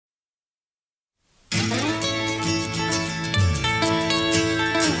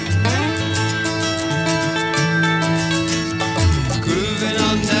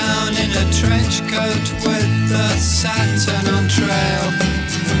coat with the satin on trail.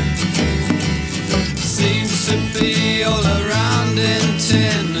 Seems to be all around in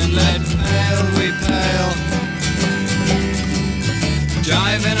tin and lead. Pale we pale.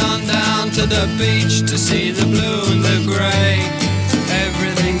 Driving on down to the beach to see the blue and the grey.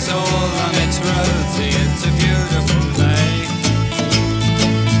 Everything's all on its rosy, it's a beautiful day.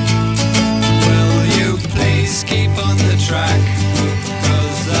 Will you please keep on the track?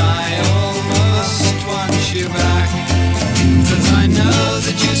 'Cause I almost want you back. 'Cause I know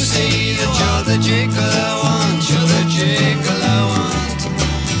that you see that you're the gigolo aunt, you're the gigolo aunt.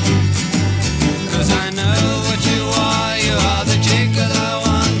 'Cause I know what you are the gigolo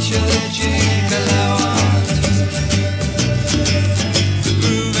aunt, you're the gigolo aunt.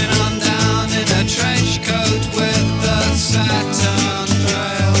 Moving on down in a trench coat with the satin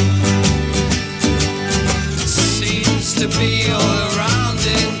trail. Seems to be all around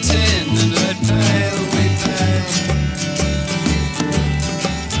in tin and red. Pale we pale.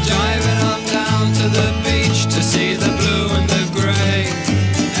 Driving on down to the beach to see the blue and the grey.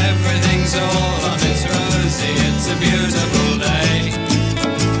 Everything's all on its rosy, it's a beautiful day.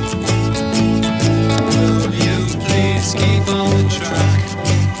 Will you please keep on the track?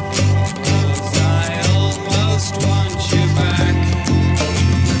 'Cause I almost want you back.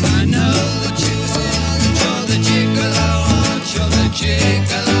 'Cause I know that you're the gigolo aunt, you're the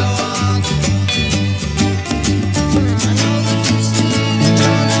gigolo aunt. I know that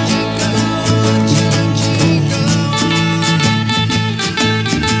you're the gigolo aunt, you're the gigolo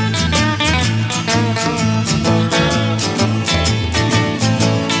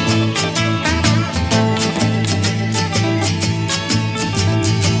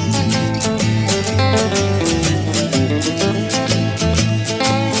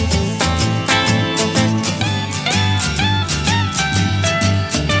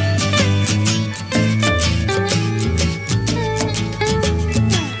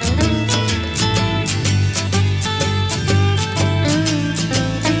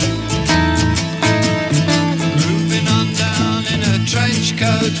Moving on down in a trench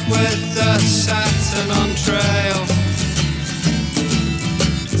coat with the satin on trail.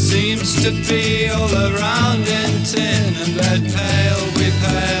 Seems to be all around in tin and lead. Pale we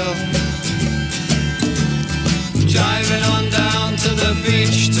pale. Driving on down to the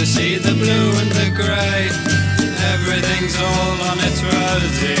beach to see the blue and the grey. Everything's all on its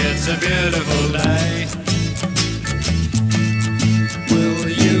rosy, it's a beautiful day. Will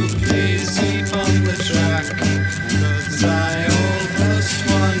you please keep on the track? 'Cause I almost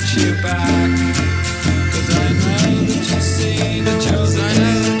want you back. 'Cause I know that you see that you're the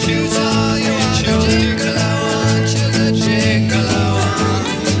gigolo aunt, you're the gigolo aunt, you're the gigolo aunt.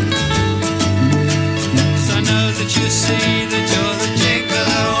 'Cause I know that you see that you're the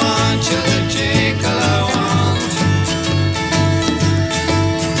gigolo aunt, you're the gigolo aunt.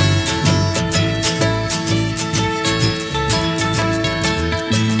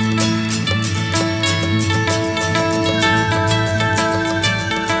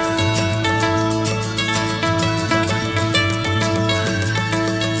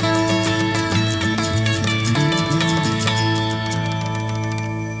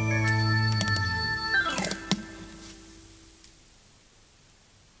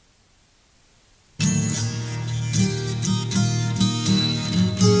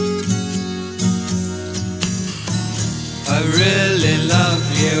 I really love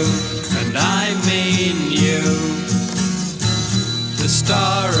you, and I mean you. The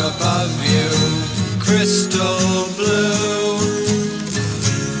star above you, crystal blue.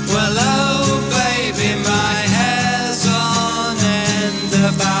 Well, oh baby, my hair's on end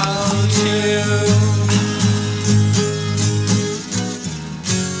about you.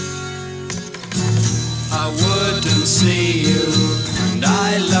 I wouldn't see you, and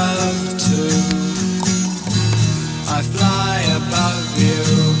I love to. I fly above you,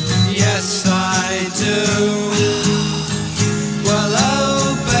 yes I do. Well,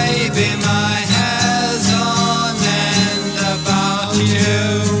 oh baby, my hair's on end about you.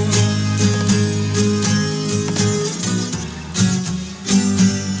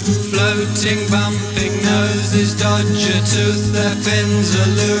 Floating, bumping noses, dodge a tooth, their fins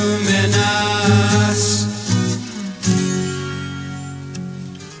are luminous.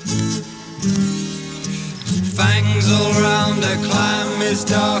 Fangs all round, a clam is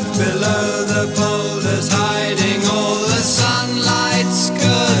dark below the boulders, hiding all the sunlight's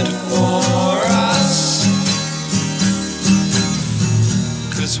good for us.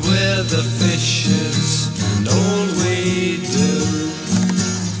 'Cause we're the fishes and all we do,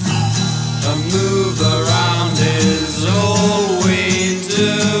 a move around is all we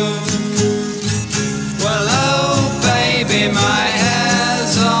do.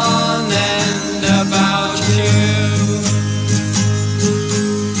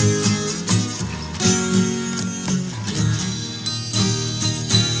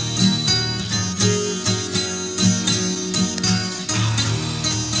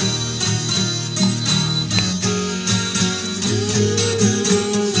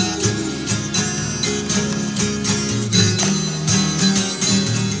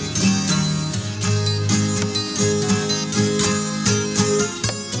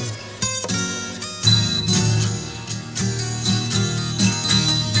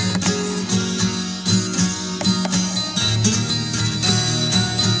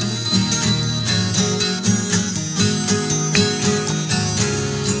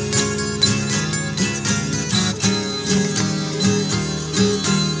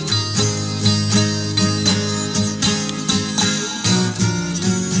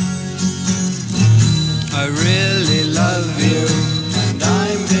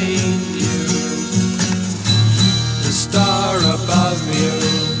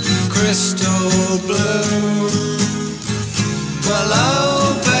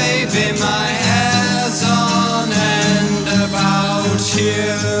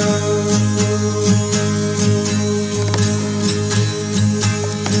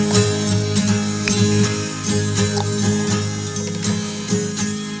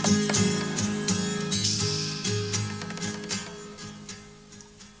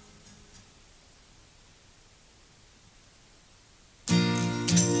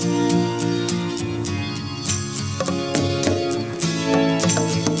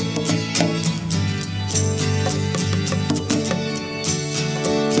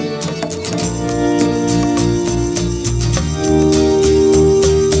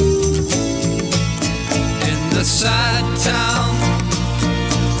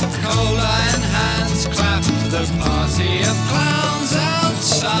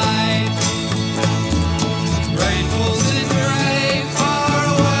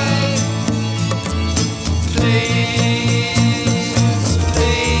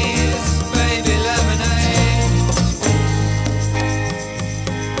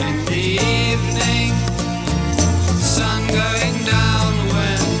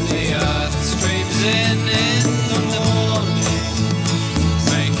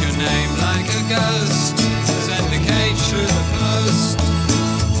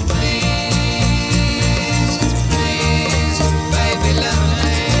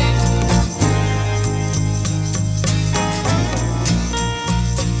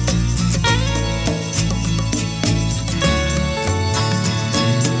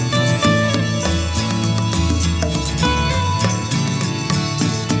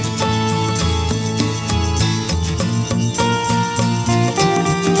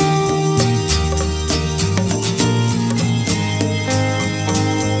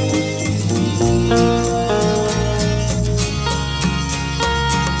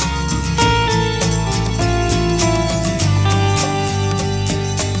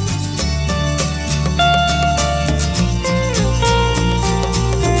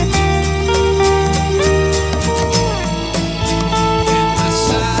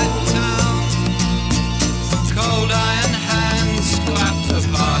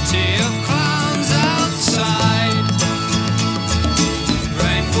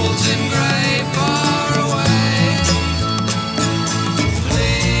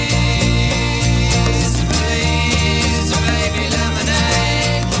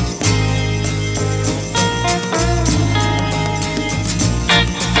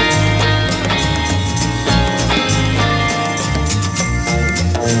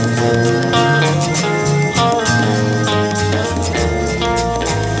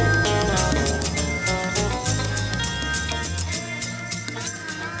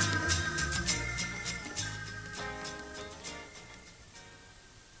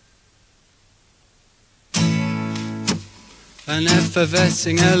 An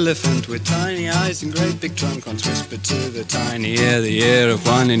effervescing elephant with tiny eyes and great big trunk once whispered to the tiny ear, the ear of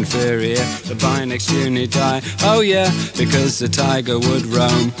one inferior, the by next uni die. Oh yeah, because the tiger would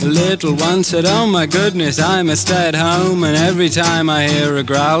roam. The little one said, oh my goodness, I must stay at home. And every time I hear a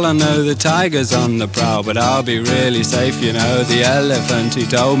growl, I know the tiger's on the prowl. But I'll be really safe, you know, the elephant, he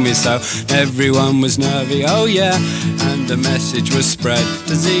told me so. Everyone was nervy, oh yeah, and the message was spread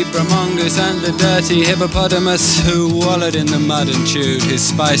to zebra, mongoose and the dirty hippopotamus, who wallowed in the mud and chewed his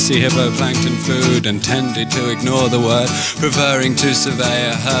spicy hippoplankton food and tended to ignore the word, preferring to survey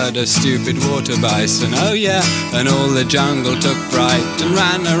a herd of stupid water bison. Oh yeah, and all the jungle took fright and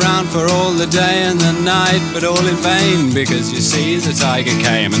ran around for all the day and the night, but all in vain, because you see the tiger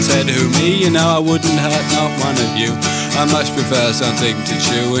came and said, who me? You know I wouldn't hurt not one of you. I much prefer something to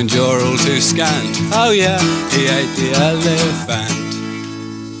chew and you're all too scant. Oh yeah, he ate the elephant.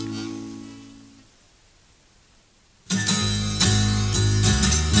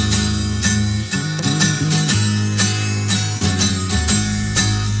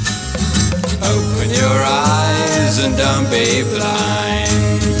 Open your eyes and don't be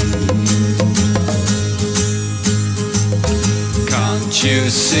blind. Can't you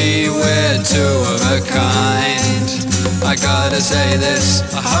see we're two of a kind? I gotta say this,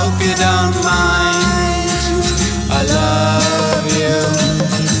 I hope you don't mind. I love you,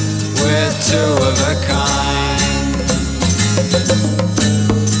 we're two of a kind.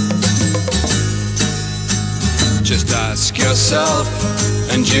 Just ask yourself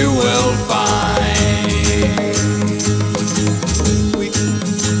and you will find.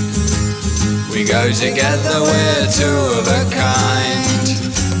 We go together, we're two of a kind.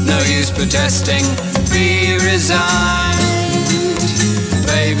 No use protesting, be resigned.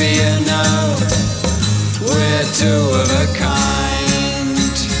 Baby, you know, we're two of a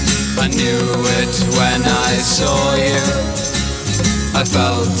kind. I knew it when I saw you. I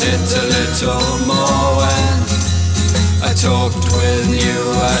felt it a little more when I talked with you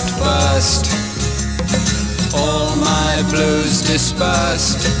at first, all my blues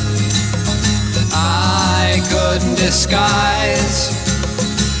dispersed. I couldn't disguise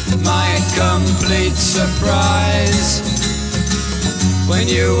my complete surprise when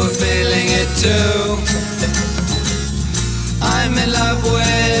you were feeling it too. I'm in love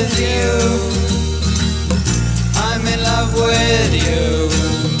with you. I'm in love with you.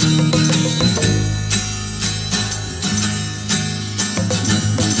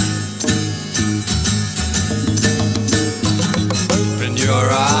 Open your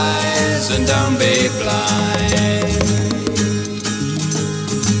eyes and don't be blind.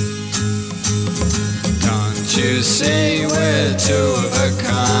 Can't you see we're two of a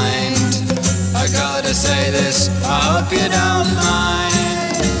kind? I gotta say this, I hope you don't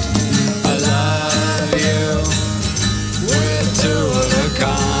mind. I love you, we're two of a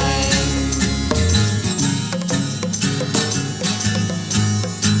kind.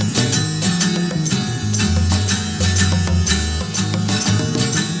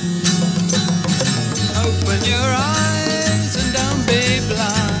 Open your eyes and don't be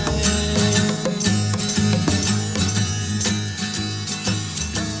blind.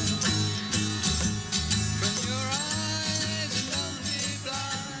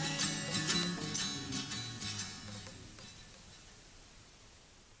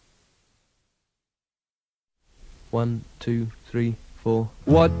 One, two, three, four.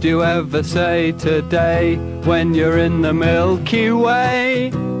 What do you ever say today when you're in the Milky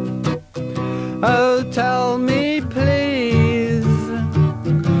Way? Oh, tell me please,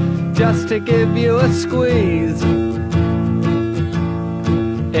 just to give you a squeeze.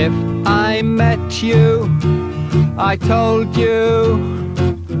 If I met you, I told you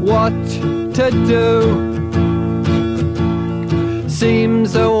what to do.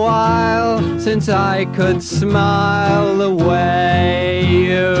 Seems a while since I could smile the way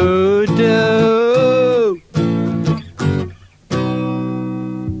you do.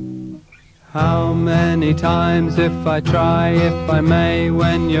 How many times, if I try, if I may,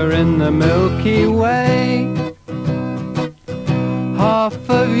 when you're in the Milky Way? Half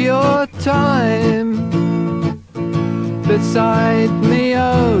of your time beside me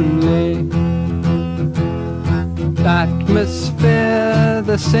only. Atmosphere,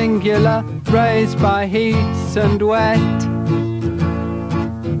 the singular, raised by heat and wet.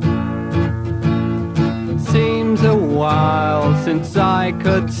 Seems a while since I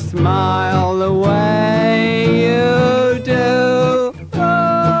could smile the way you do.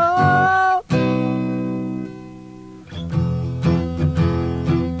 Oh.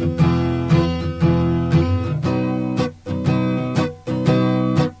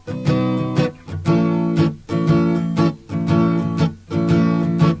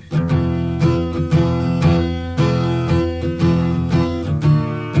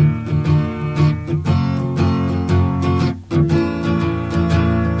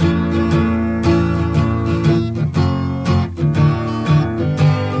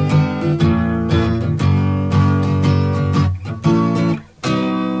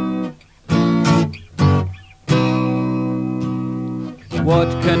 What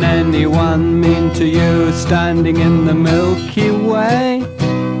can anyone mean to you standing in the Milky Way?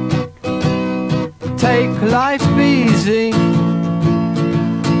 Take life easy,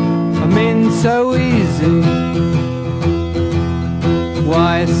 I mean so easy.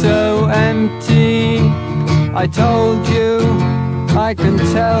 Why so empty? I told you, I can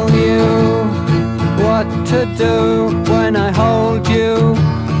tell you what to do when I hold you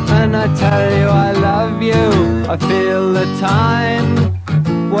and I tell you I love you. I feel the time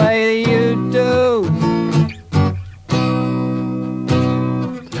way you do.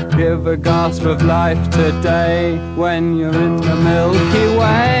 Give a gasp of life today when you're in the Milky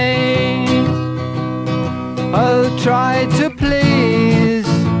Way. Oh, try to please,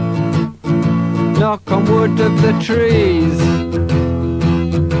 knock on wood of the trees.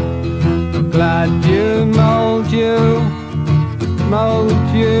 Glad you, mold you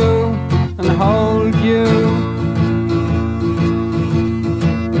and hold you.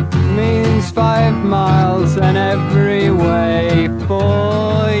 Means 5 miles and every way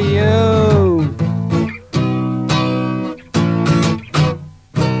for you.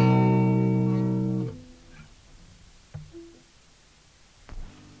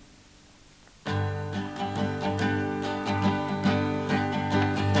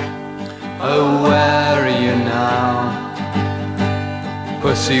 Oh, where are you now?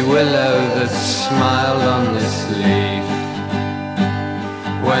 Pussy willow that smiled on this leaf.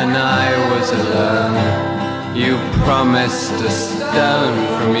 When I was alone, you promised a stone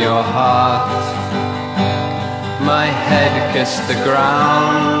from your heart. My head kissed the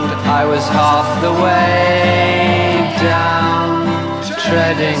ground. I was half the way down,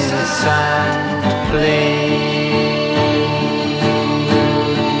 treading the sand.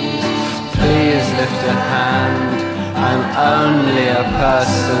 Please lift a hand. I'm only a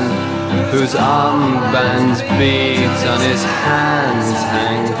person whose armbands, beads on his hands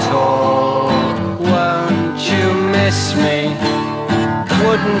hang tall. Won't you miss me?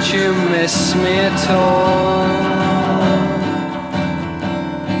 Wouldn't you miss me at all?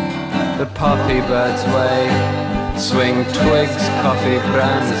 The poppy birds wave, swing twigs, coffee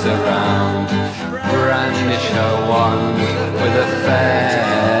brands around, brandish her wand with a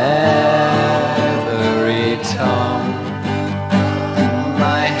feathery tongue.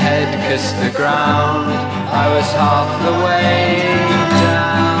 My head kissed the ground. I was half the way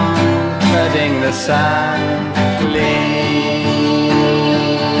down, treading the sand. Please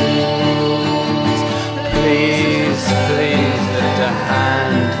lift a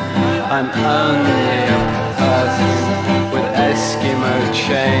hand. I'm only a person with Eskimo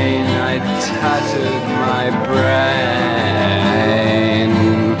chain. I tattooed my brain.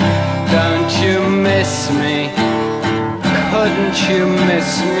 Don't you miss me? Couldn't you miss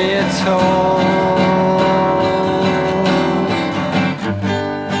me at all?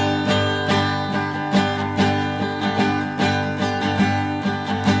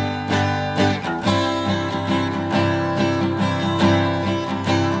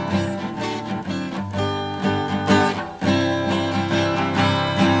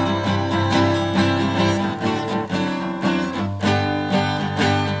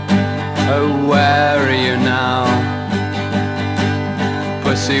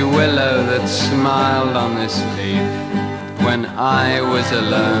 Willow that smiled on this leaf when I was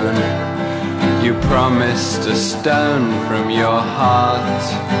alone. You promised a stone from your heart.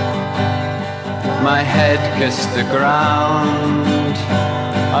 My head kissed the ground.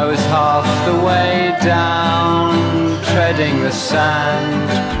 I was half the way down, treading the sand.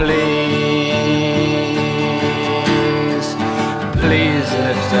 Please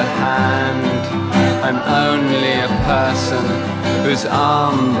lift a hand. I'm only a person whose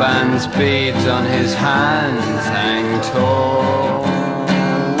armbands, beads on his hands hang tall.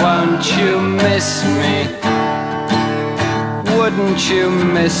 Won't you miss me? Wouldn't you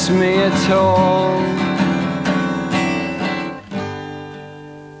miss me at all?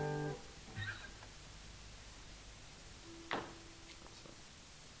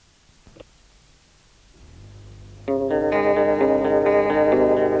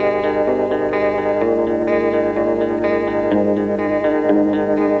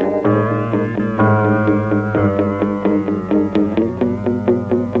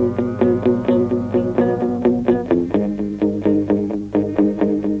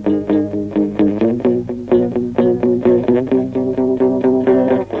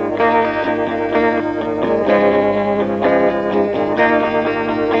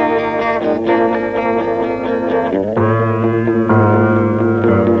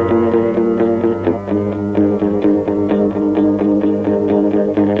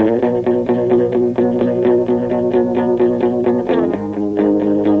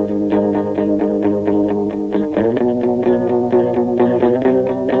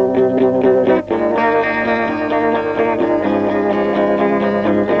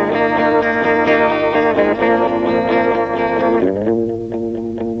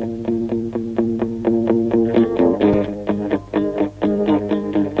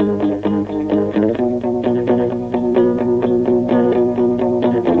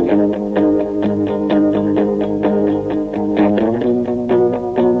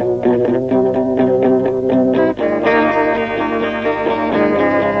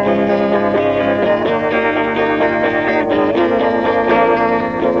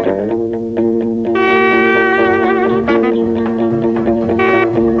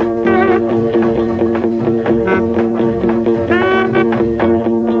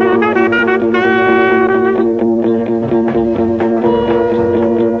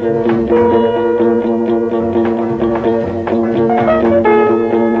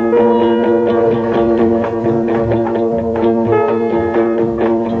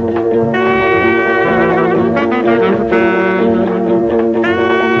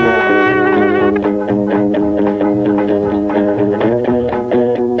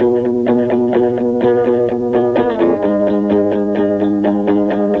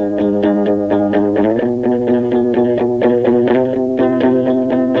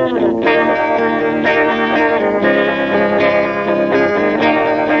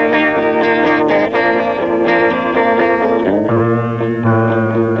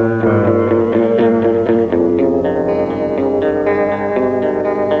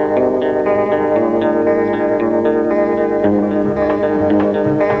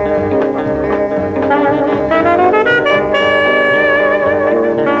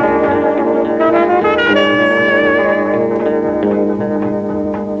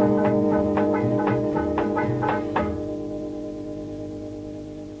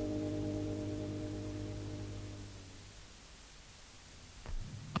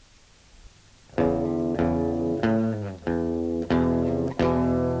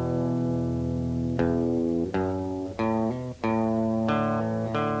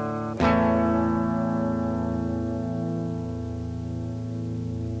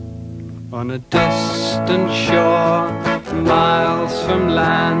 On a distant shore, miles from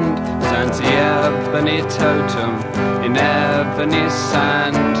land, stands the ebony totem in ebony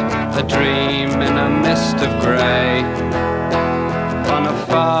sand, a dream in a mist of grey. On a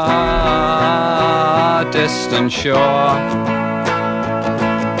far distant shore,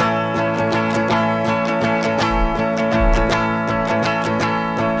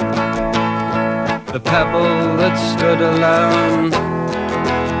 the pebble that stood alone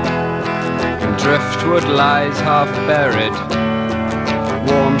in driftwood lies half buried.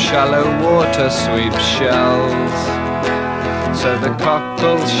 Warm shallow water sweeps shells, so the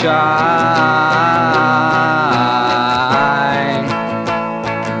cockles shine.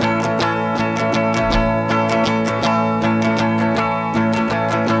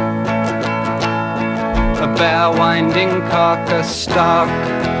 A bare winding carcass stalk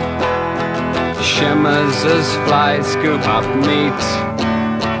shimmers as flies scoop up meat,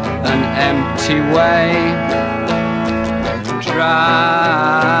 an empty way, dry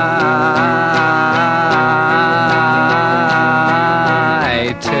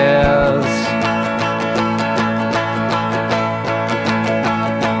tears.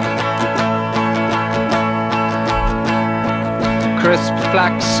 Crisp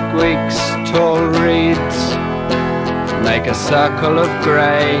flax squeaks, tall reeds make a circle of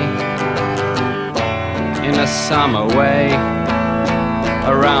grey in a summer way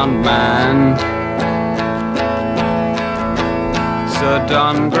around man, stood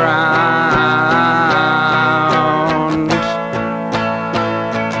on ground.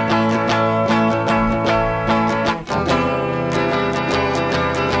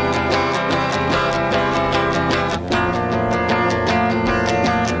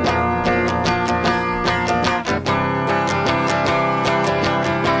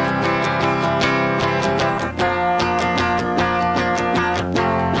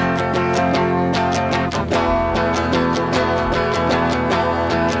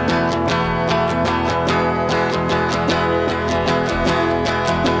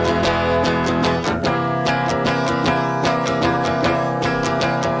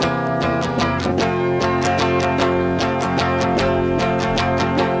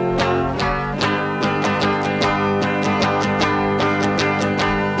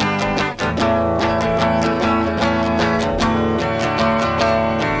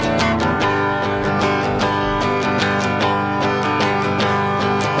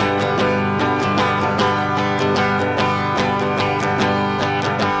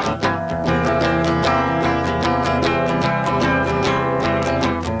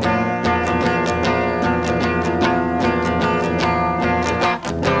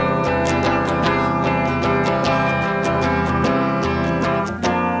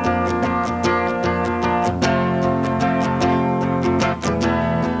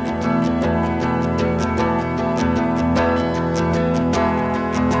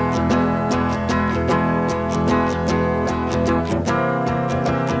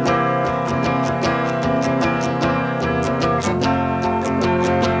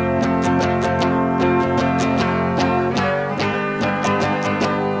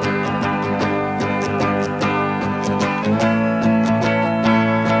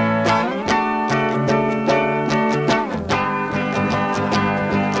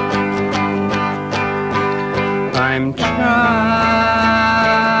 I'm trying,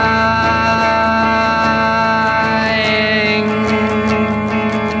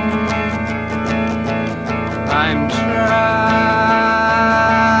 I'm trying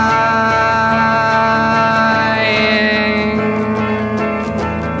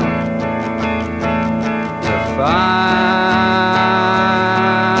to find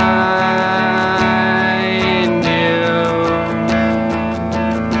you,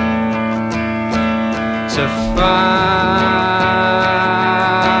 to find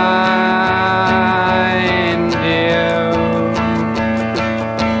you.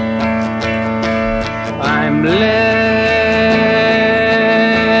 I'm living,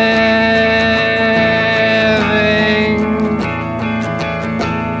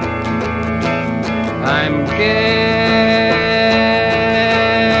 I'm giving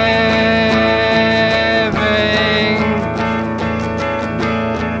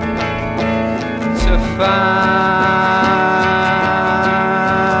to find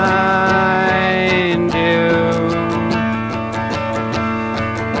you,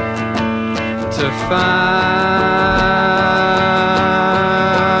 to find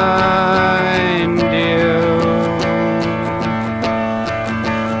you.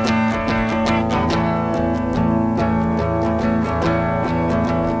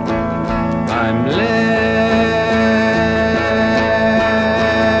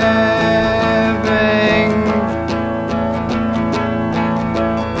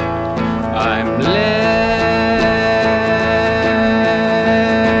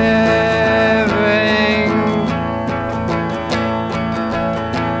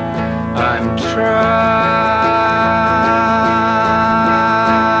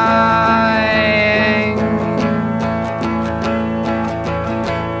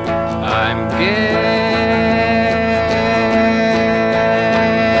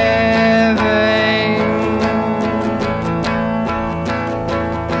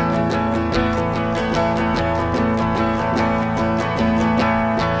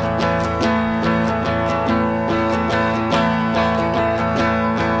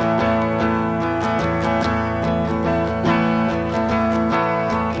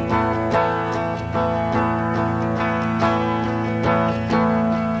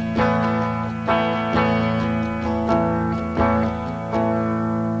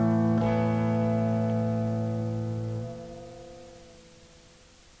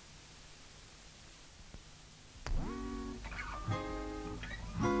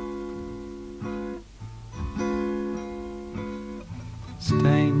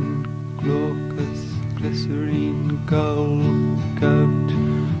 stain, glaucous, glycerine, gold, goat,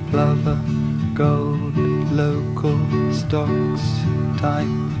 plover, gold, local stocks, type,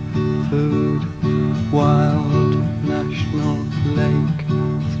 food, wild, national, lake,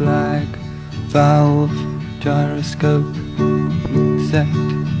 flag, valve, gyroscope, set,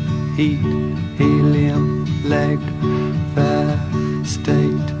 heat, helium, leg, fair,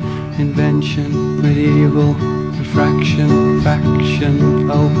 state, invention, medieval, refraction, faction,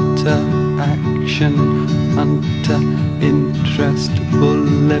 alter, action, hunter, interest,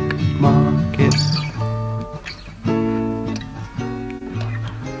 bullock, market.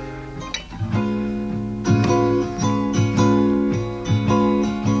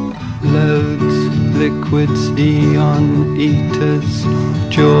 Loads, liquids, eon, eaters,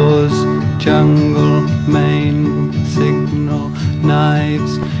 jaws, jungle, main, signal,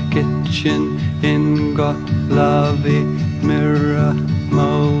 knives, kitchen, ingot, larvae, mirror,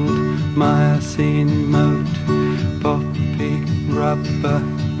 mold, Miocene, moat, poppy, rubber,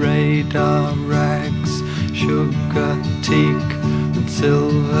 radar, rags, sugar, teak, and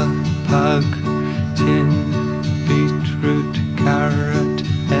silver, pug, tin, beetroot, carrot,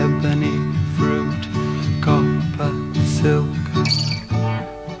 ebony, fruit, copper, silk.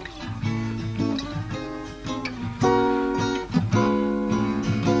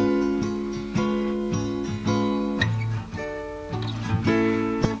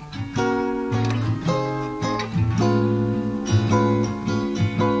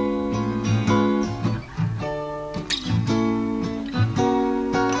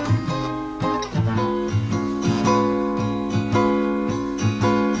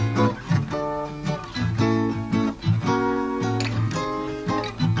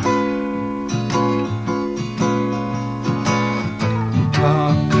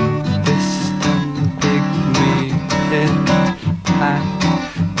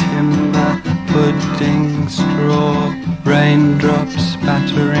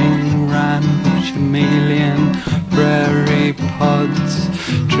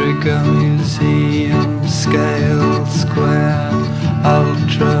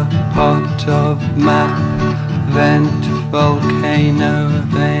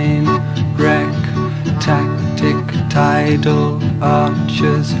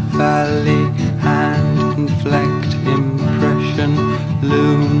 Arches, valley, hand, inflect, impression,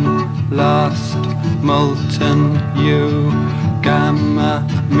 loom, last, molten, you, gamma,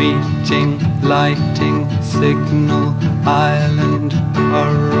 meeting, lighting, signal, island,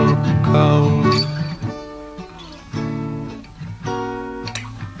 coral, cold.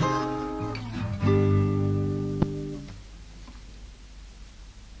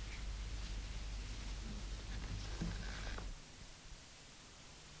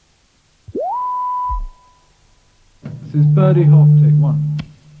 This is Birdy Hop, take one.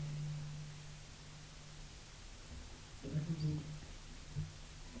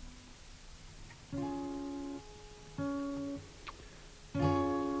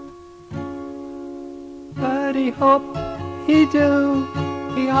 Birdy hop, he do,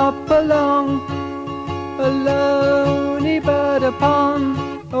 he hop along, a lonely bird upon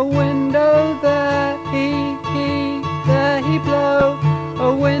a window there he blow,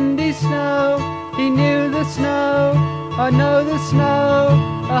 a windy snow, he knew the snow, I know the snow,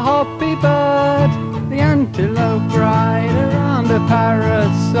 a hoppy bird, the antelope ride around a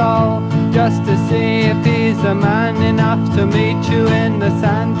parasol, just to see if he's a man enough to meet you in the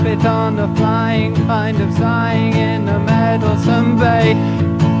sandpit on a flying, kind of sighing in a meddlesome bay.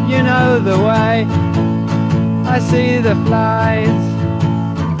 You know the way, I see the flies.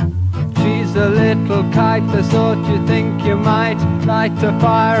 She's a little kite, the sort you think you might light a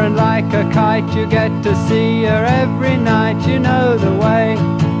fire, and like a kite you get to see her every night. You know the way.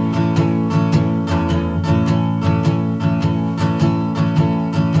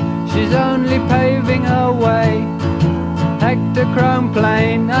 She's only paving her way, hectochrome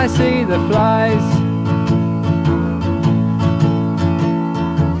plane, I see the flies.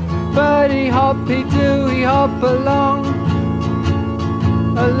 Birdy hop, he do, he hop along,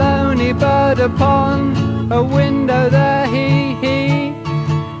 a lonely bird upon a window there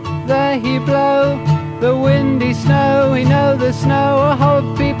he blow, the windy snow, he know the snow, a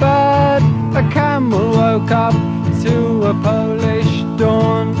hoppy bird. A camel woke up to a Polish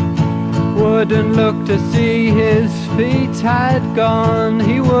dawn, wouldn't look to see his feet had gone,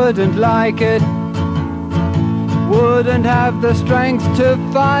 he wouldn't like it, wouldn't have the strength to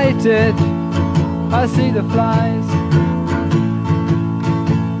fight it. I see the flies.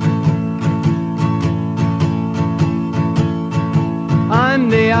 I'm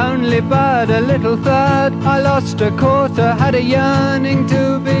the the only bird, a little third. I lost a quarter, had a yearning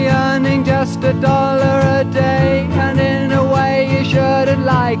to be earning just $1 a day. And in a way you shouldn't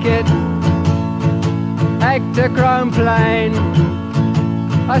like it. Hectochrome plane,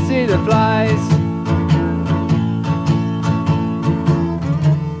 I see the flies.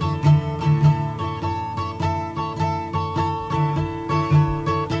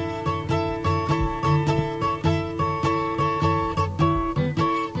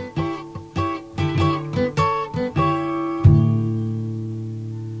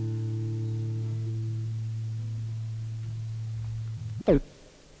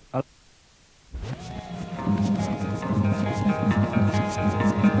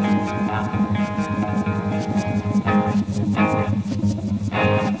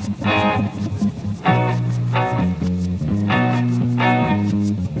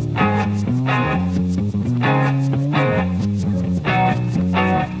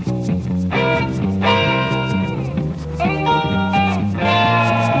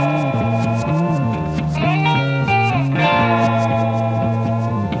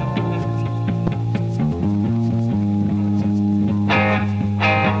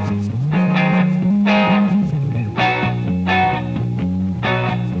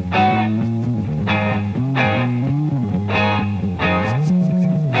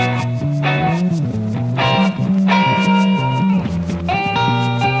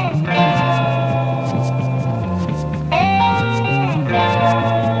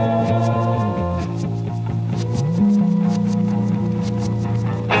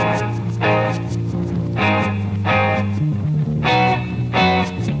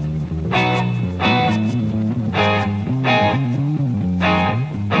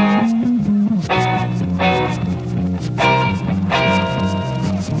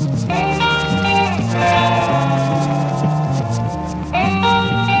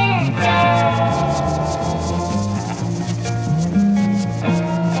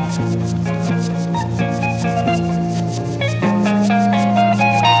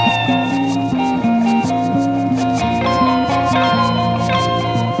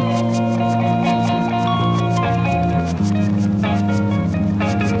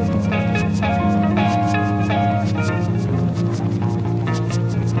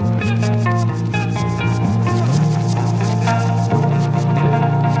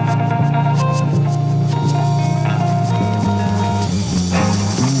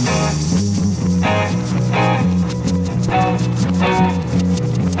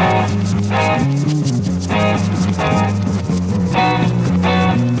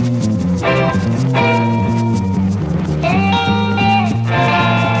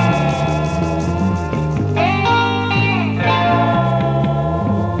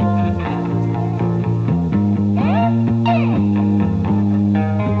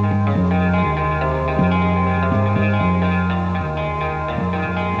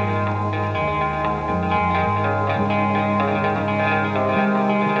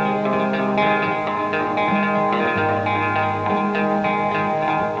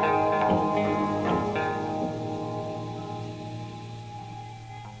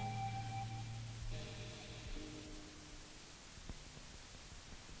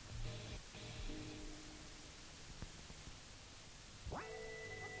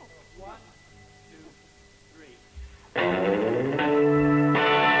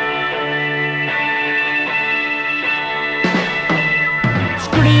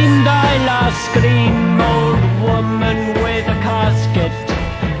 Scream, old woman with a casket.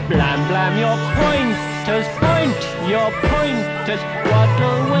 Blam, blam, your pointers, point your pointers.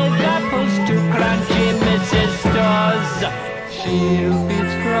 Waddle with apples to crunchy Mrs. Stores. She'll be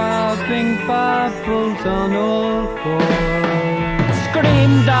scrubbing bubbles on all fours.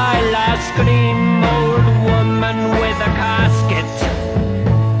 Scream, Dila, scream, old woman with a casket.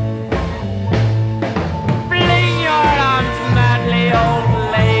 Fling your arms madly, old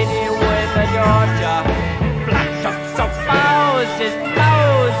lady with a Georgia. Flat tops of houses,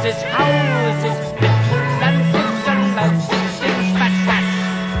 houses, houses, bitches and sisters and sitting fat, fat.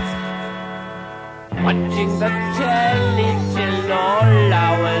 Watching the telly till all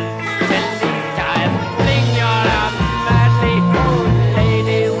hours, telly time. Fling your arms madly, old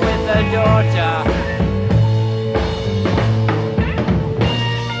lady with a Georgia.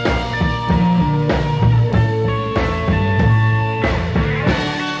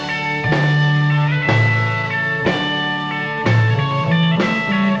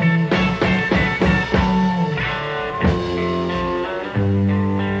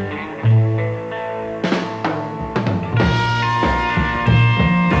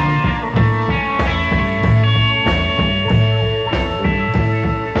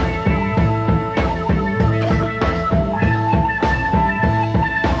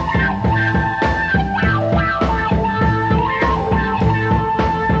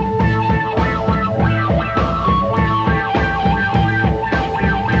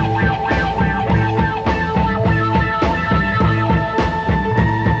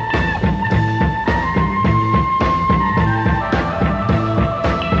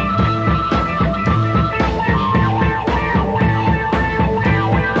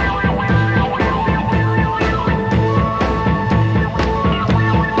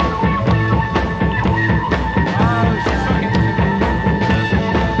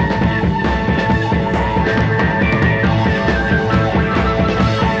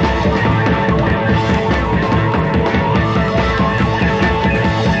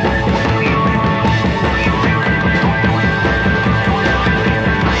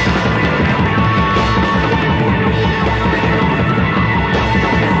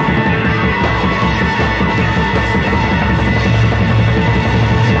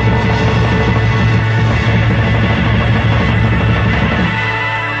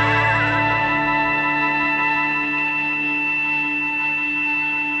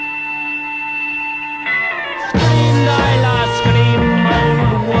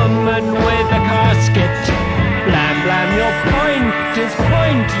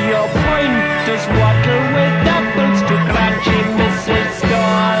 your pointers water with apples to crunchy Mrs.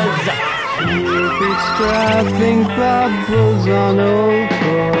 Stores. Be strapping bubbles on old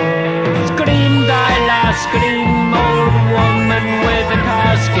boys. Scream, Dila, scream, old woman with a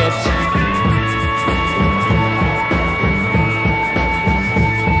casket.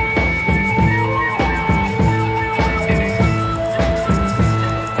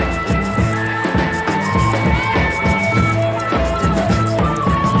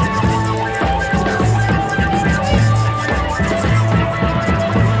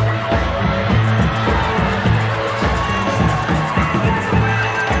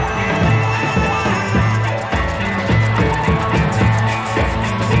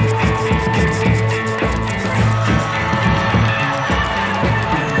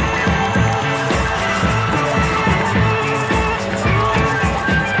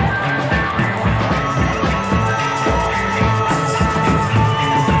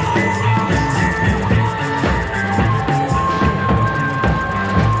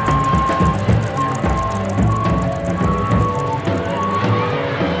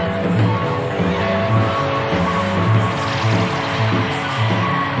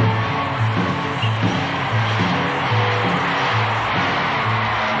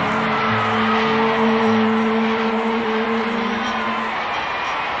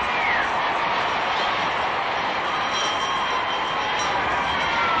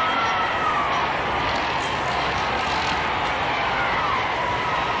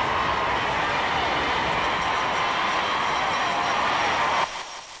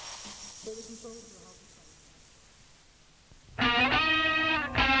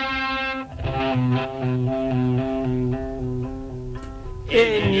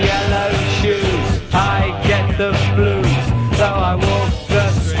 In yellow shoes, I get the blues. So I walk the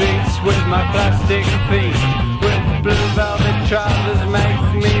streets with my plastic feet. With blue velvet trousers makes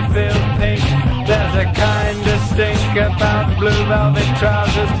me feel pink. There's a kind of stink about blue velvet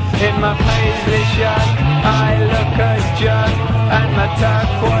trousers. In my paisley shirt, I look a jerk. And my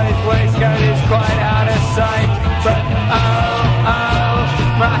turquoise waistcoat is quite out of sight. But oh,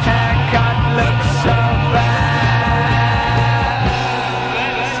 my haircut looks so bad.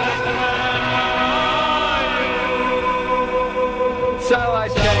 So I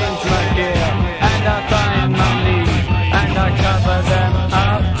change my gear, and I find my knees, and I cover them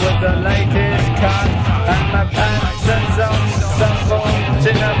up with the latest cut. And my pants and socks are bought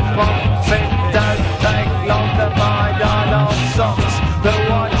in a box. It does take long to buy darn old socks. The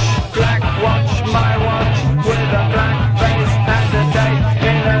watch, black watch, my watch, with a black face and a date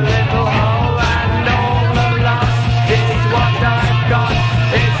in a little hole. And all the love is what I've got,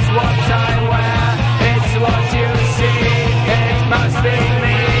 it's what I wear, it's what you see. Must be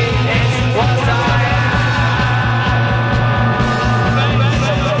me, it's what I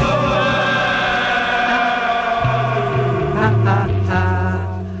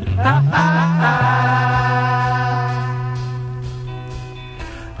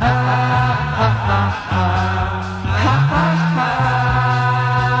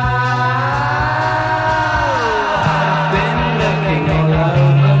I've been looking all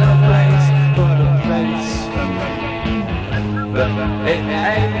over the place for a place, but it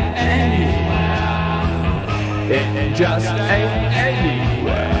ain't anywhere. It just ain't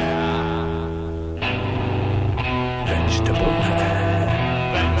anywhere. Vegetable man.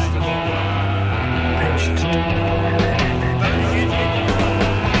 Vegetable man.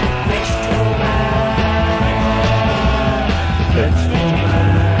 Vegetable man. Vegetable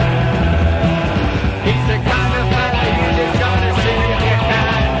man. He's the kind of fella you just gotta see if you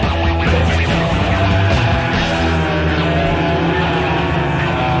can. Vegetable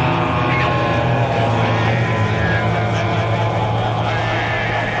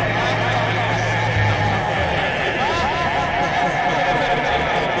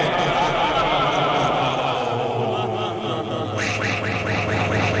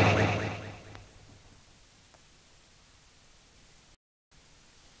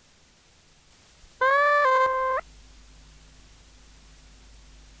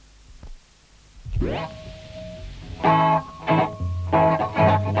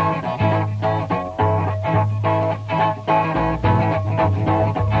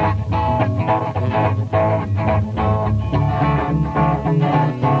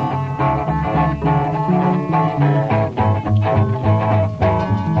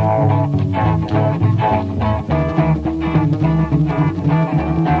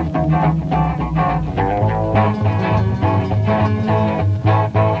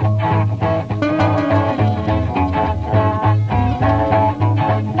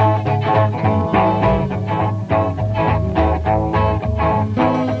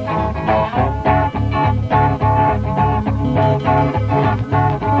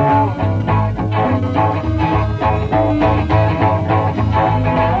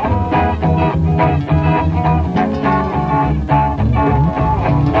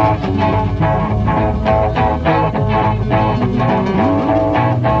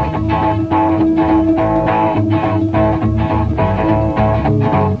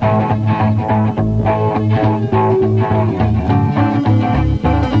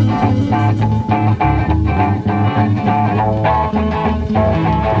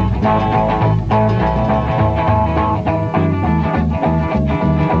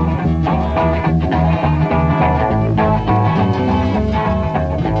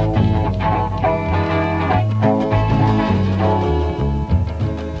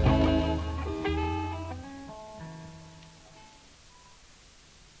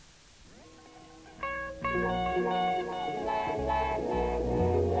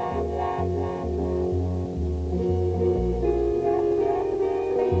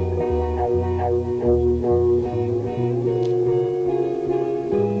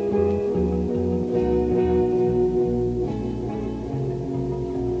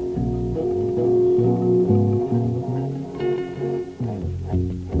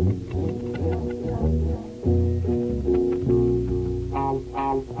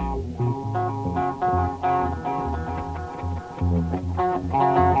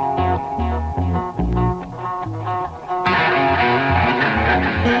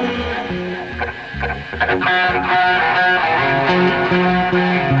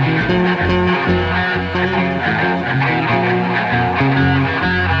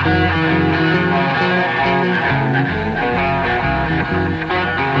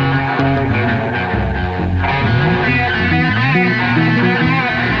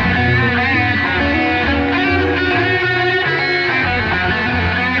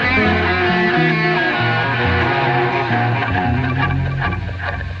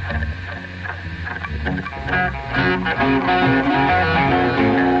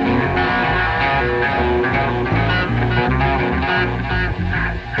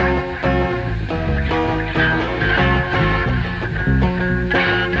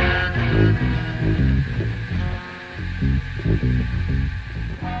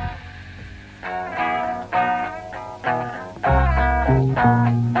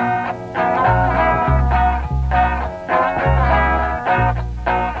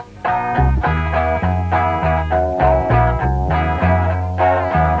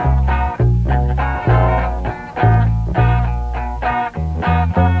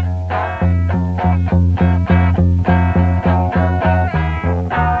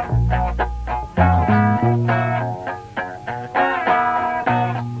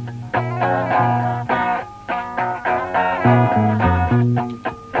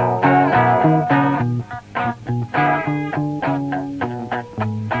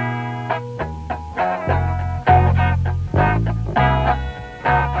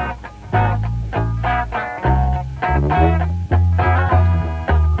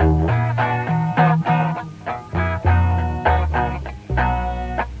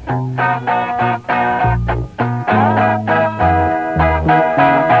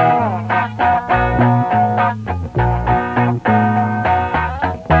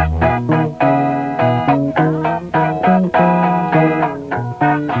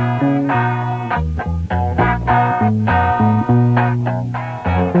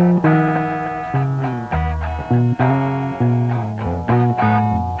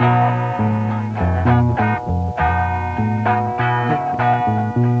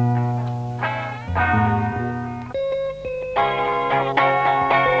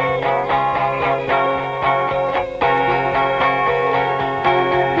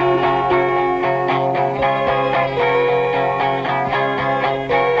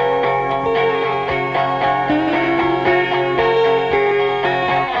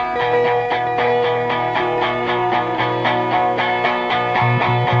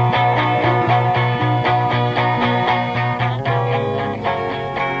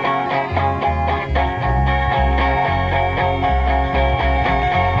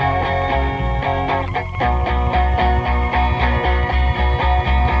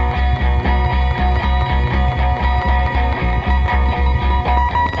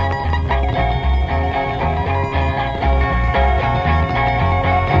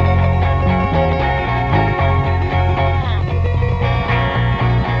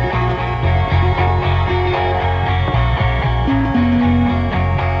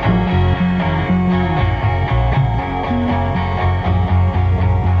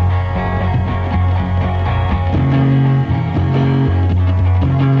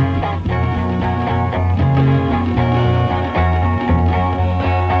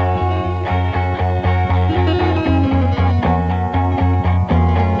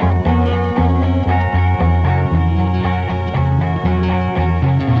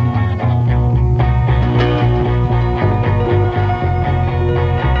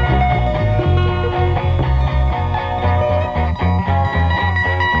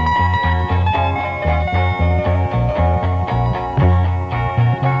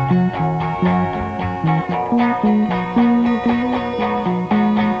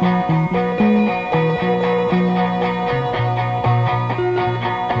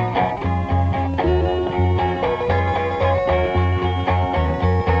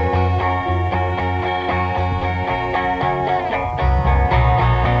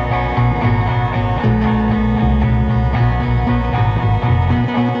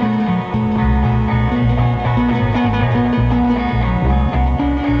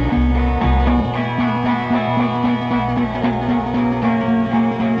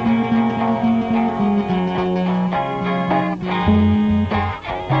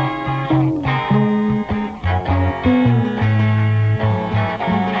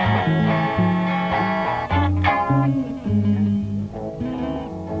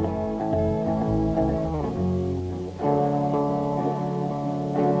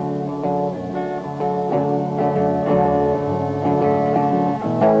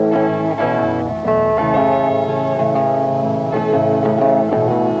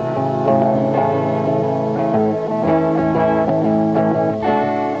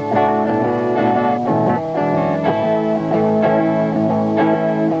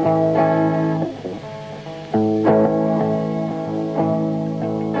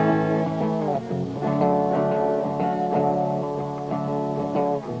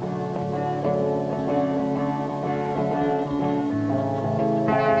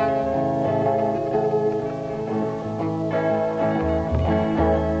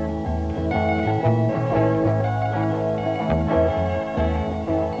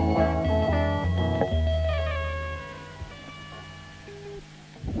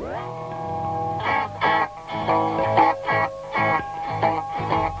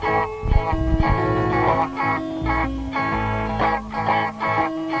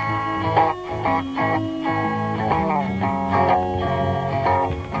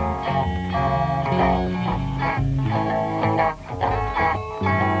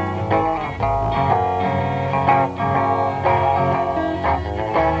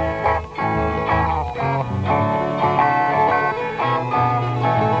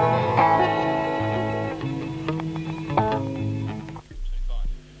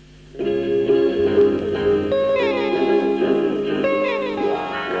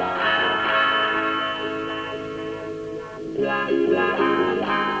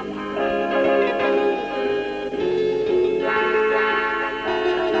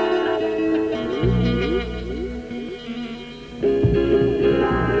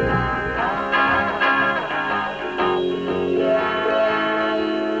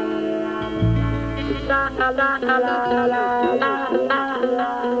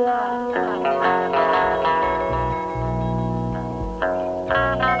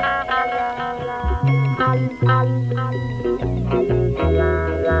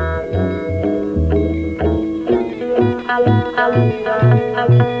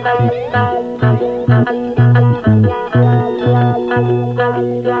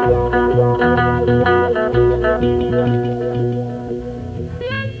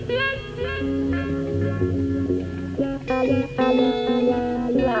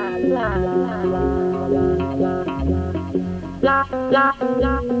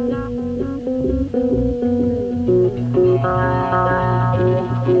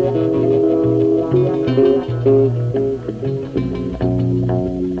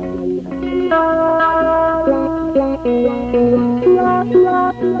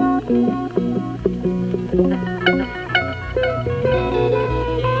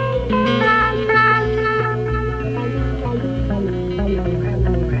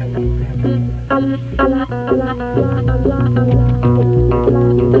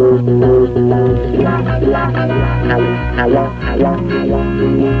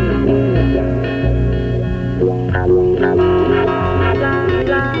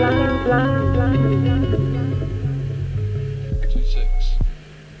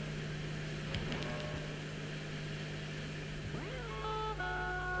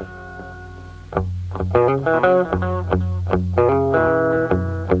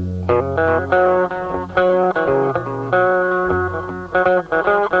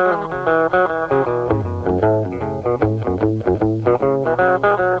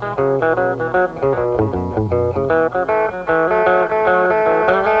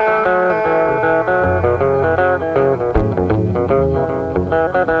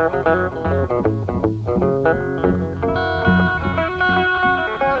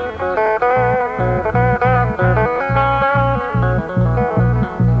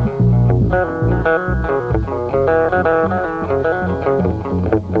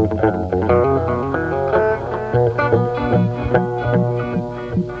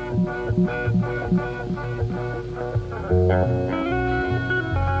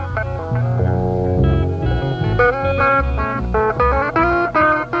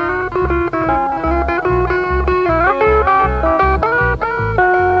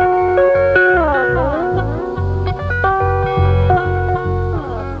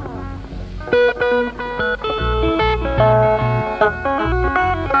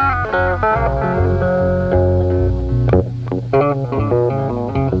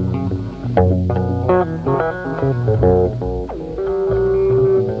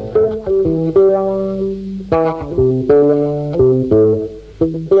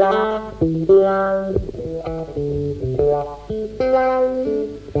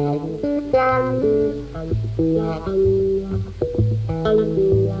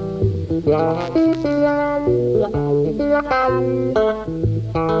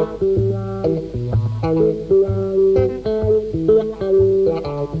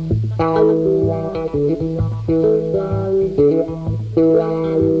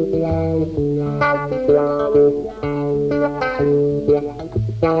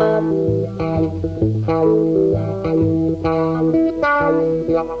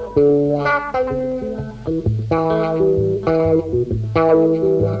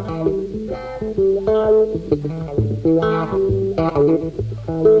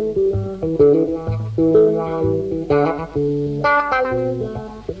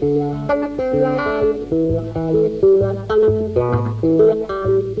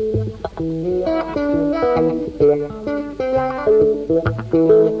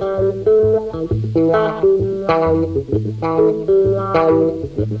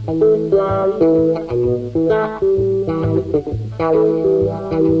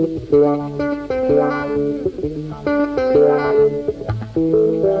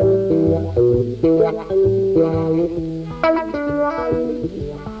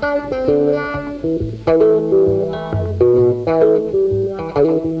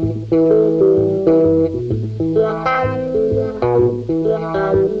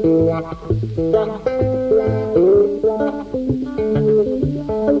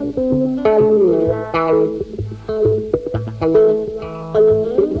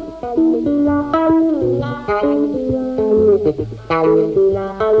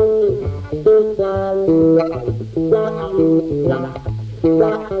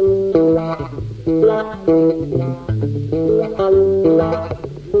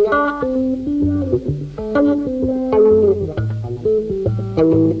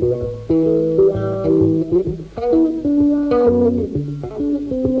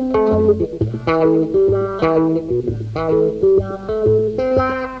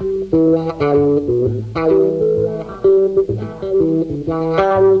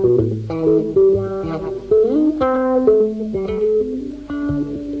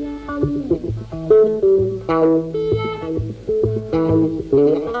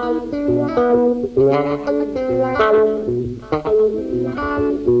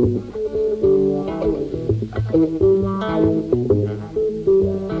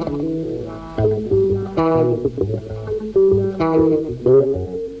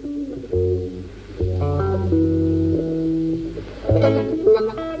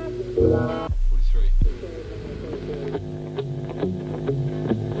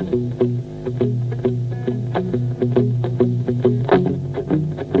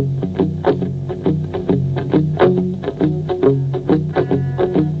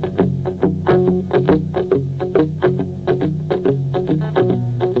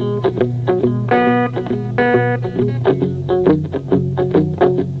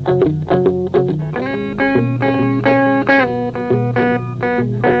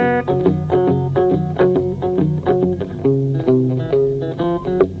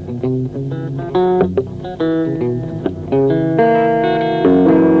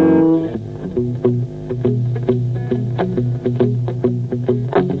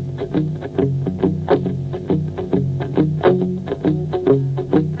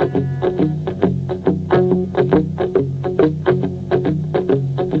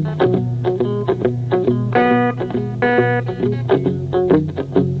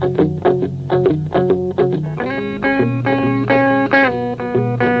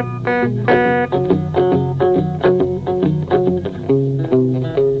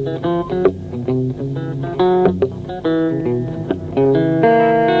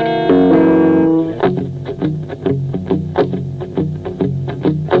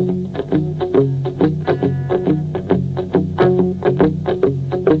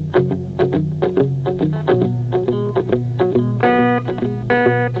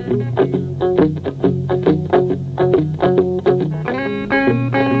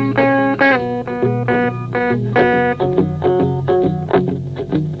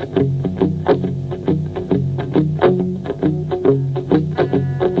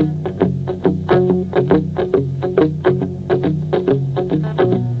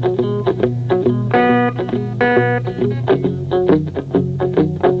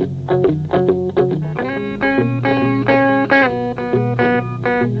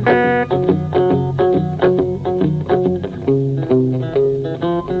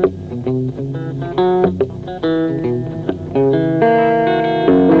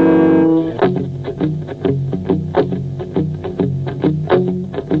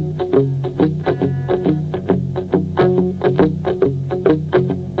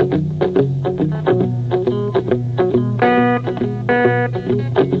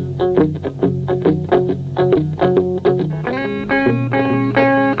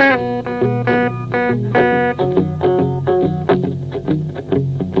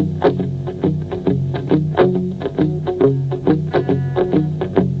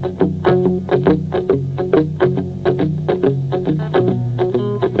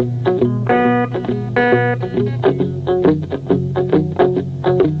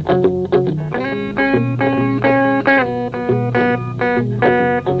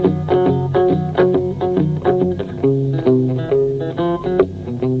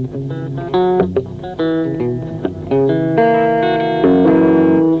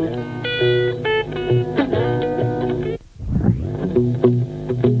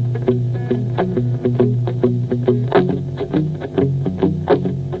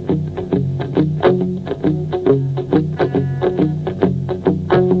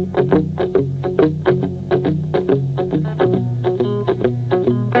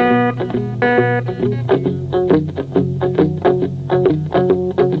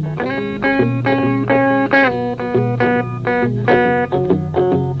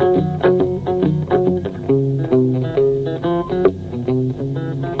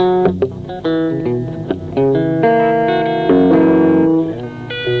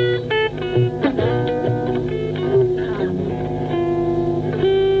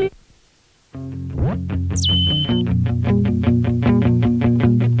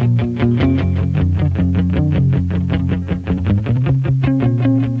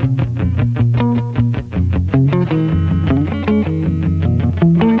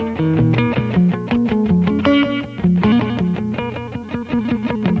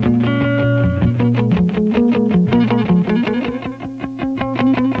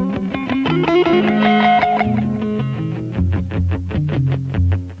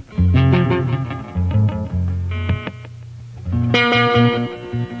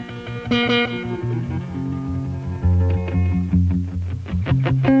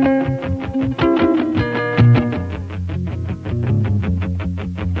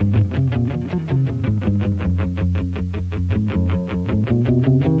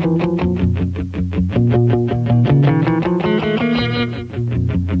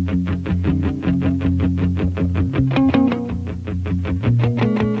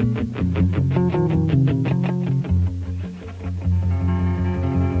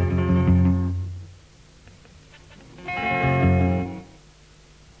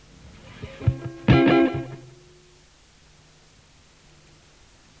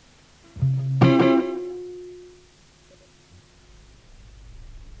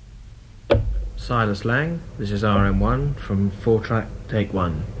Silas Lang. This is RM1 from 4-track Take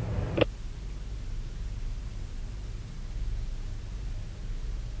 1.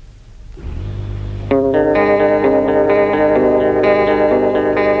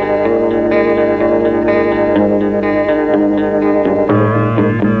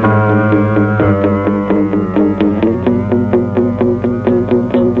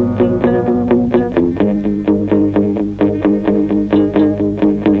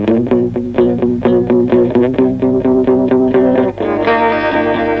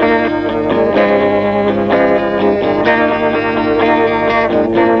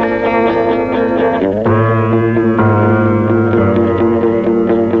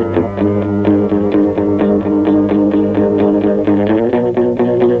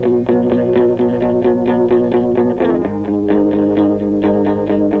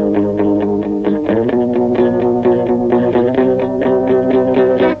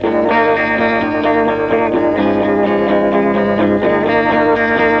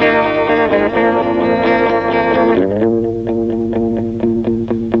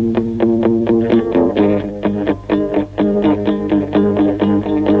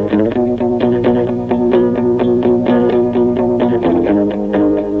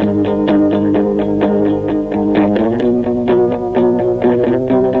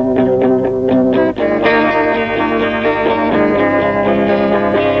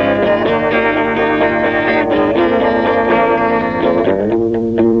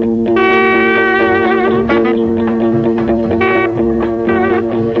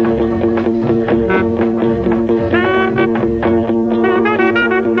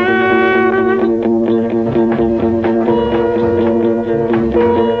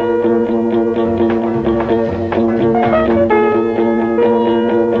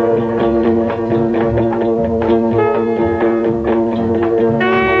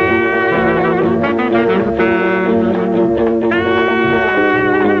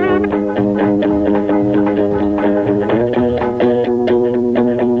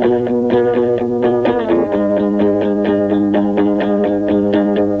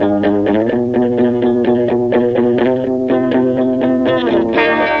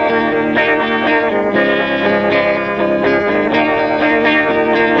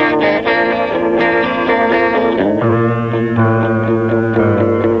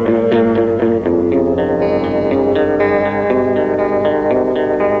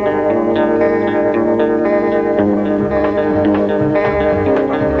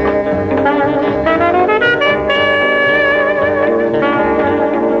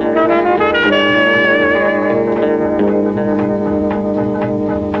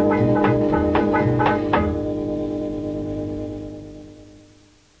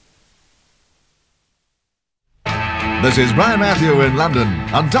 This is Brian Matthew in London.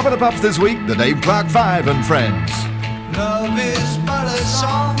 On Top of the Pops this week, the Dave Clark 5 and Friends. Love is but a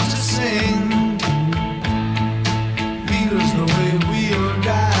song to sing. Feels the way we'll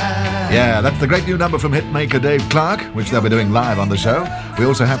die. Yeah, that's the great new number from hitmaker Dave Clark, which they'll be doing live on the show. We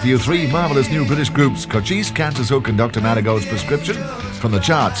also have for you three marvellous new British groups, Cochise, Cancer's Hook and Dr. Marigold's Prescription. From the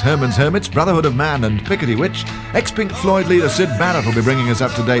charts, Herman's Hermits, Brotherhood of Man and Pickety Witch. Ex-Pink Floyd leader Syd Barrett will be bringing us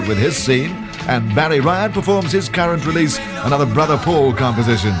up to date with his scene. And Barry Ryan performs his current release, another Brother Paul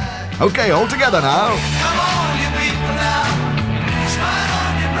composition. Okay, all together now. Come on, you people now. Smile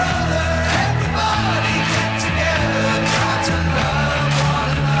on your brother. Everybody get together. Try to love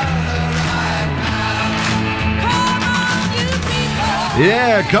one another right now. Come on, you people.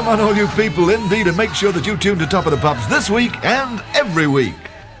 Yeah, come on all you people, indeed, and make sure that you tune to Top of the Pops this week and every week.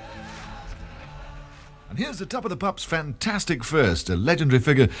 And here's the Top of the Pops' fantastic first, a legendary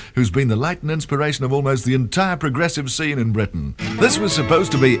figure who's been the light and inspiration of almost the entire progressive scene in Britain. This was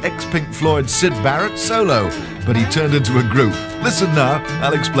supposed to be ex-Pink Floyd Syd Barrett solo, but he turned into a group. Listen now,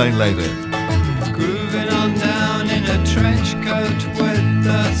 I'll explain later. Grooving on down in a trench coat with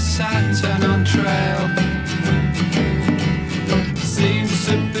the Saturn on trail. Seems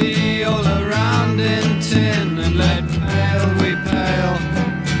to be all around in tin and lead pale we pale.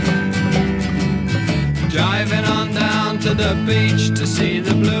 Driving on down to the beach to see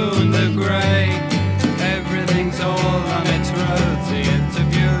the blue and the grey. Everything's all on its rosy, it's a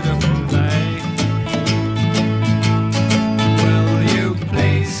beautiful day. Will you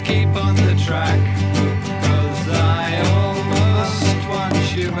please keep on the track? 'Cause I almost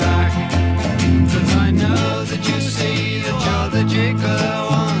want you back. 'Cause I know that you see that you're the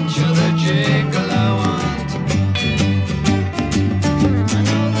Gigolo Aunt, you're the Gigolo Aunt.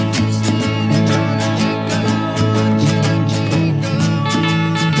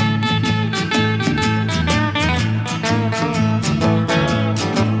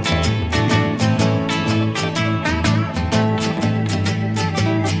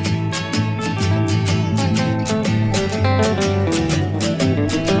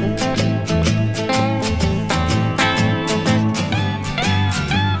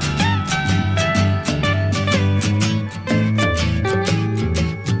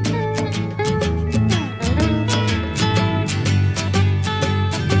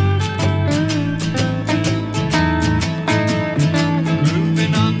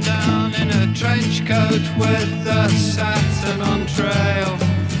 out with the Saturn on trail.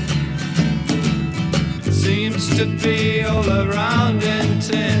 It seems to be all around in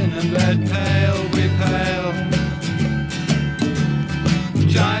tin and lead pale, we pale.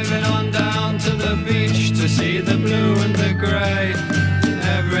 Driving on down to the beach to see the blue and the grey.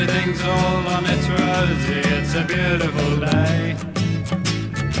 Everything's all on its rosy, it's a beautiful day.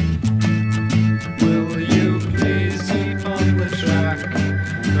 Will you please keep on the track?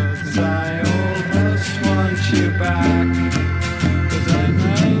 'Cause I almost want you back. 'Cause I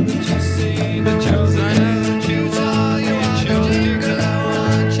know that you see the children, I know that you are your children. Gigolo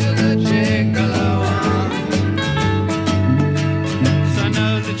Aunt, you're the Gigolo Aunt. So I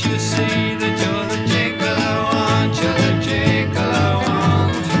know that you see that you're the Gigolo Aunt, you're the Gigolo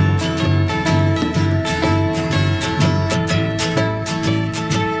Aunt.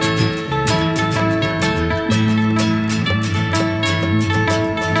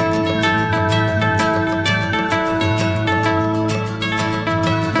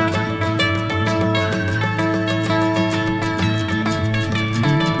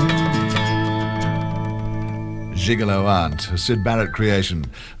 Gigolo Aunt, a Syd Barrett creation.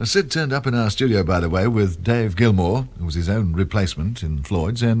 Syd turned up in our studio, by the way, with Dave Gilmour, who was his own replacement in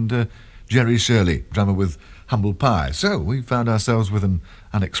Floyd's, and Jerry Shirley, drummer with Humble Pie. So we found ourselves with an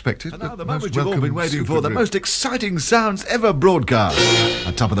unexpected, and now the most moment you've all been welcoming waiting for, the supergroup. most exciting sounds ever broadcast.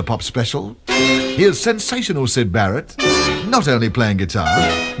 A Top of the Pop special. Here's sensational Syd Barrett, not only playing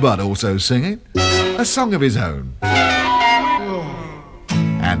guitar, but also singing a song of his own.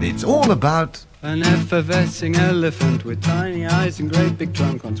 And it's all about... An effervescing elephant with tiny eyes and great big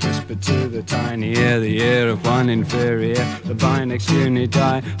trunk once whispered to the tiny ear, the ear of one inferior, the by next unit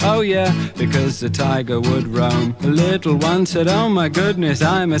die. Oh yeah, because the tiger would roam. The little one said, oh my goodness,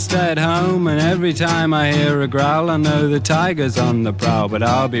 I must stay at home. And every time I hear a growl, I know the tiger's on the prowl. But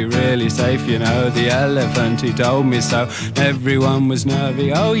I'll be really safe, you know, the elephant, he told me so. Everyone was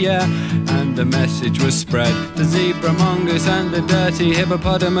nervy, oh yeah, and the message was spread. The zebra mongoose and the dirty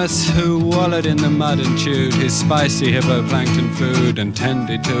hippopotamus who wallowed in the mud and chewed his spicy hippoplankton food and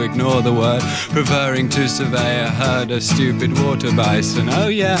tended to ignore the word, preferring to survey a herd of stupid water bison. Oh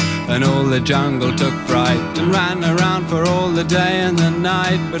yeah, and all the jungle took fright and ran around for all the day and the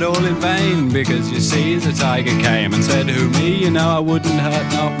night, but all in vain, because you see the tiger came and said, who me? You know I wouldn't hurt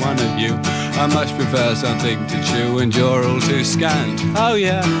not one of you. I much prefer something to chew and you're all too scant. Oh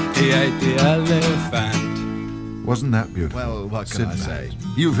yeah, he ate the elephant. Wasn't that beautiful? Well, what can I say?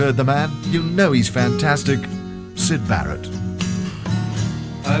 You've heard the man. You know he's fantastic. Syd Barrett.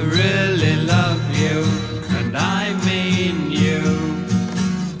 I really love you, and I mean you.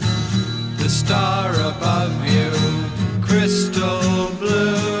 The star above you, crystal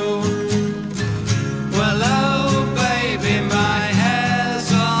blue. Well, oh baby, my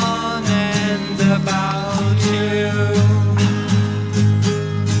hair's on end about you.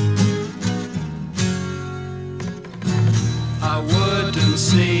 I wouldn't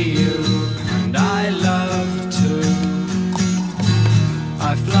see you, and I love to.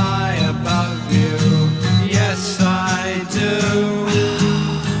 I fly above you, yes I do.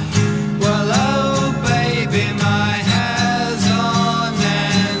 Well, oh baby, my hair's on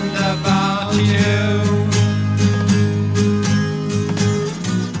end about you.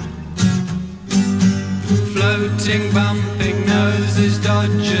 Floating, bumping noses, dodge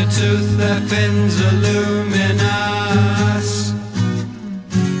a tooth, their fins are luminous.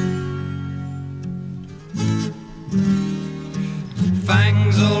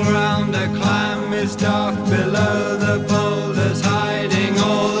 Fangs all round, a clam is dark below the boulders, hiding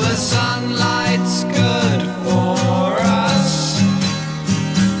all the sunlight's good for us.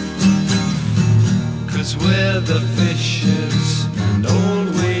 'Cause we're the fishes and all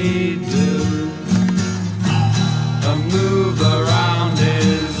we do, a move around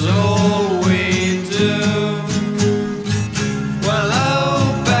is all we do. Well,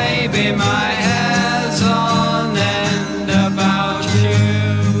 oh baby, my hair's on end about you.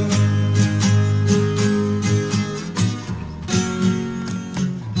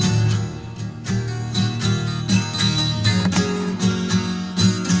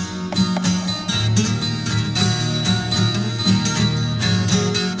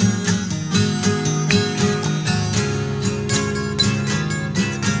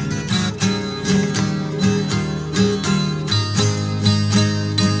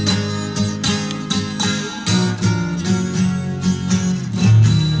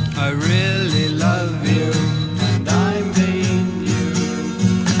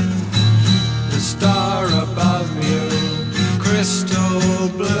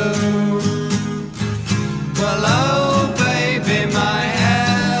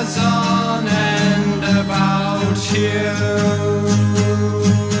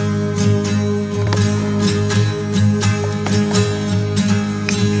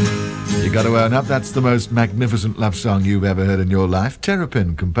 Gigolo Aunt. That's the most magnificent love song you've ever heard in your life.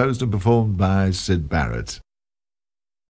 Terrapin, composed and performed by Syd Barrett.